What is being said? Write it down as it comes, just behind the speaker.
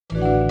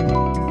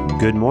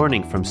Good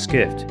morning from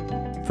Skift.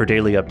 For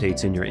daily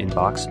updates in your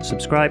inbox,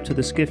 subscribe to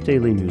the Skift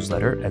Daily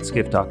newsletter at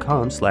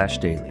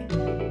skift.com/daily.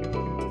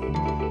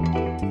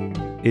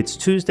 It's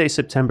Tuesday,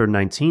 September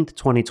 19th,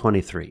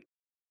 2023.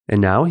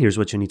 And now, here's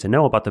what you need to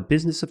know about the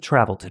business of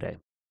travel today.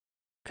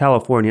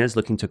 California is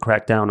looking to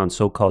crack down on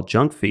so-called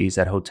junk fees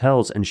at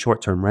hotels and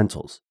short-term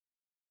rentals.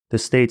 The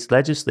state's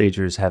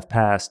legislatures have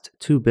passed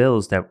two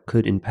bills that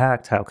could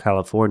impact how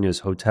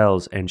California's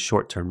hotels and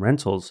short-term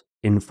rentals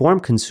inform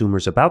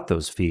consumers about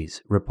those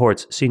fees,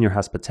 reports senior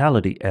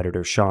hospitality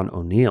editor Sean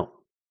O'Neill.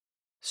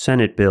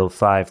 Senate Bill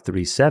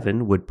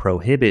 537 would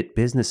prohibit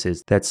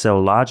businesses that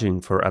sell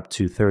lodging for up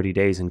to 30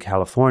 days in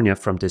California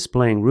from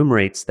displaying room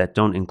rates that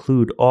don't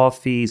include all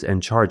fees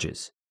and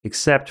charges,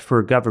 except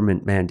for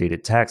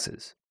government-mandated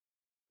taxes.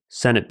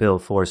 Senate Bill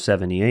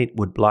 478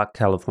 would block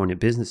California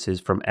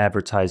businesses from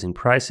advertising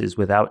prices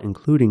without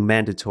including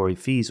mandatory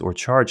fees or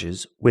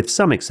charges, with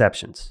some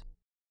exceptions.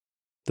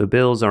 The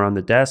bills are on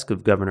the desk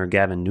of Governor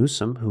Gavin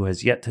Newsom, who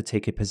has yet to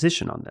take a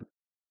position on them.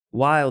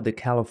 While the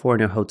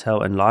California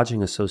Hotel and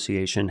Lodging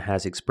Association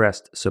has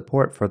expressed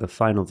support for the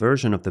final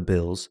version of the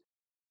bills,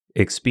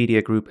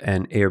 Expedia Group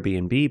and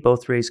Airbnb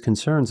both raised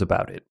concerns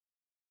about it.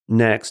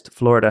 Next,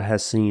 Florida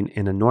has seen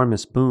an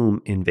enormous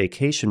boom in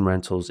vacation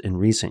rentals in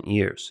recent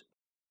years.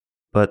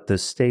 But the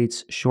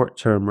state's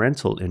short-term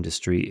rental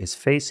industry is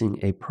facing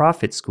a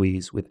profit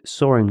squeeze with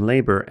soaring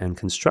labor and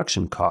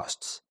construction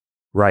costs,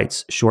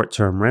 writes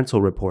short-term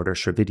rental reporter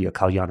Srividya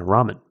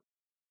Kalyanaraman.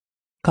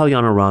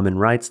 Kalyanaraman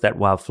writes that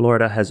while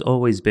Florida has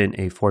always been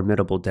a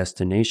formidable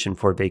destination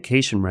for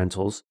vacation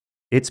rentals,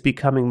 it's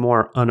becoming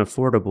more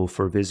unaffordable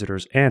for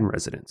visitors and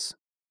residents.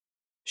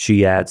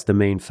 She adds the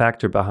main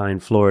factor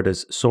behind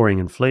Florida's soaring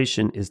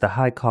inflation is the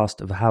high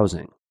cost of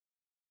housing.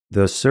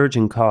 The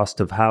surging cost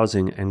of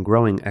housing and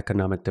growing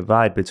economic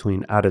divide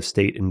between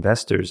out-of-state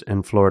investors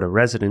and Florida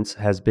residents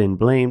has been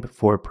blamed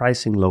for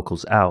pricing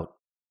locals out.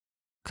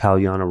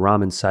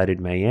 Kalyanaraman cited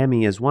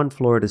Miami as one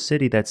Florida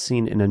city that's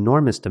seen an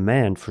enormous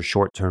demand for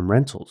short-term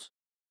rentals.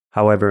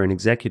 However, an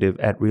executive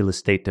at real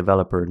estate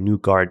developer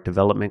Newgard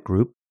Development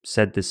Group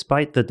said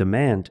despite the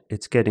demand,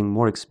 it's getting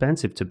more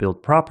expensive to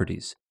build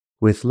properties,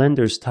 with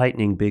lenders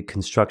tightening big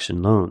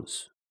construction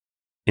loans.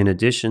 In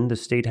addition, the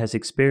state has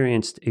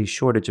experienced a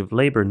shortage of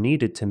labor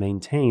needed to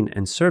maintain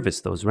and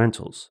service those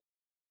rentals.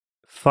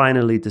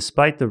 Finally,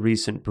 despite the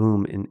recent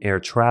boom in air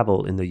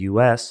travel in the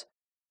U.S.,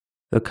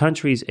 the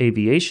country's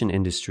aviation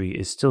industry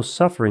is still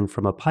suffering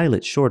from a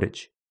pilot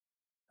shortage.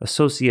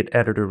 Associate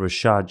editor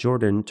Rashad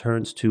Jordan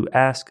turns to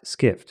Ask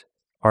Skift,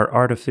 our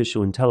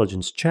artificial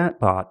intelligence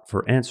chatbot,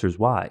 for answers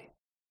why.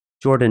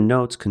 Jordan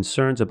notes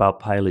concerns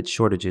about pilot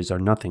shortages are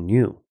nothing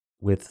new,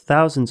 with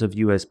thousands of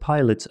U.S.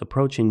 pilots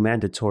approaching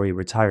mandatory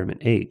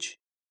retirement age.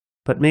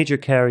 But major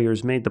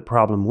carriers made the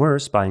problem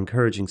worse by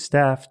encouraging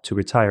staff to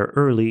retire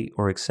early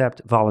or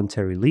accept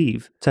voluntary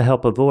leave to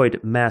help avoid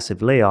massive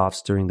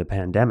layoffs during the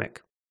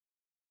pandemic.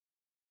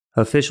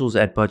 Officials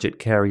at budget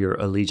carrier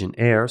Allegiant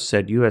Air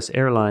said U.S.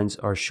 airlines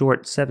are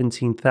short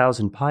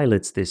 17,000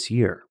 pilots this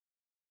year.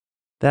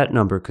 That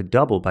number could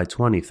double by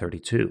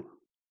 2032.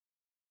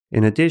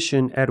 In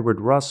addition,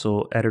 Edward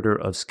Russell, editor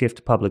of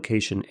Skift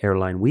publication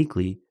Airline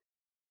Weekly,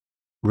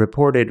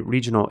 reported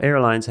regional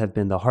airlines have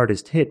been the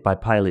hardest hit by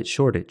pilot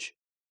shortage.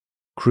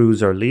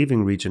 Crews are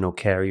leaving regional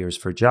carriers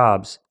for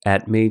jobs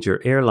at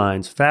major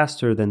airlines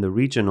faster than the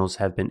regionals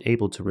have been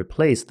able to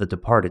replace the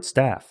departed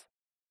staff.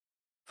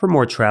 For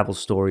more travel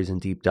stories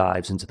and deep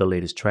dives into the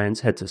latest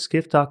trends, head to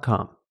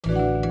skift.com.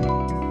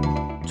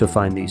 To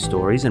find these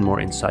stories and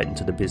more insight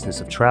into the business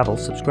of travel,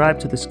 subscribe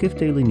to the Skift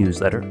Daily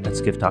newsletter at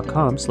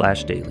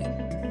skift.com/daily.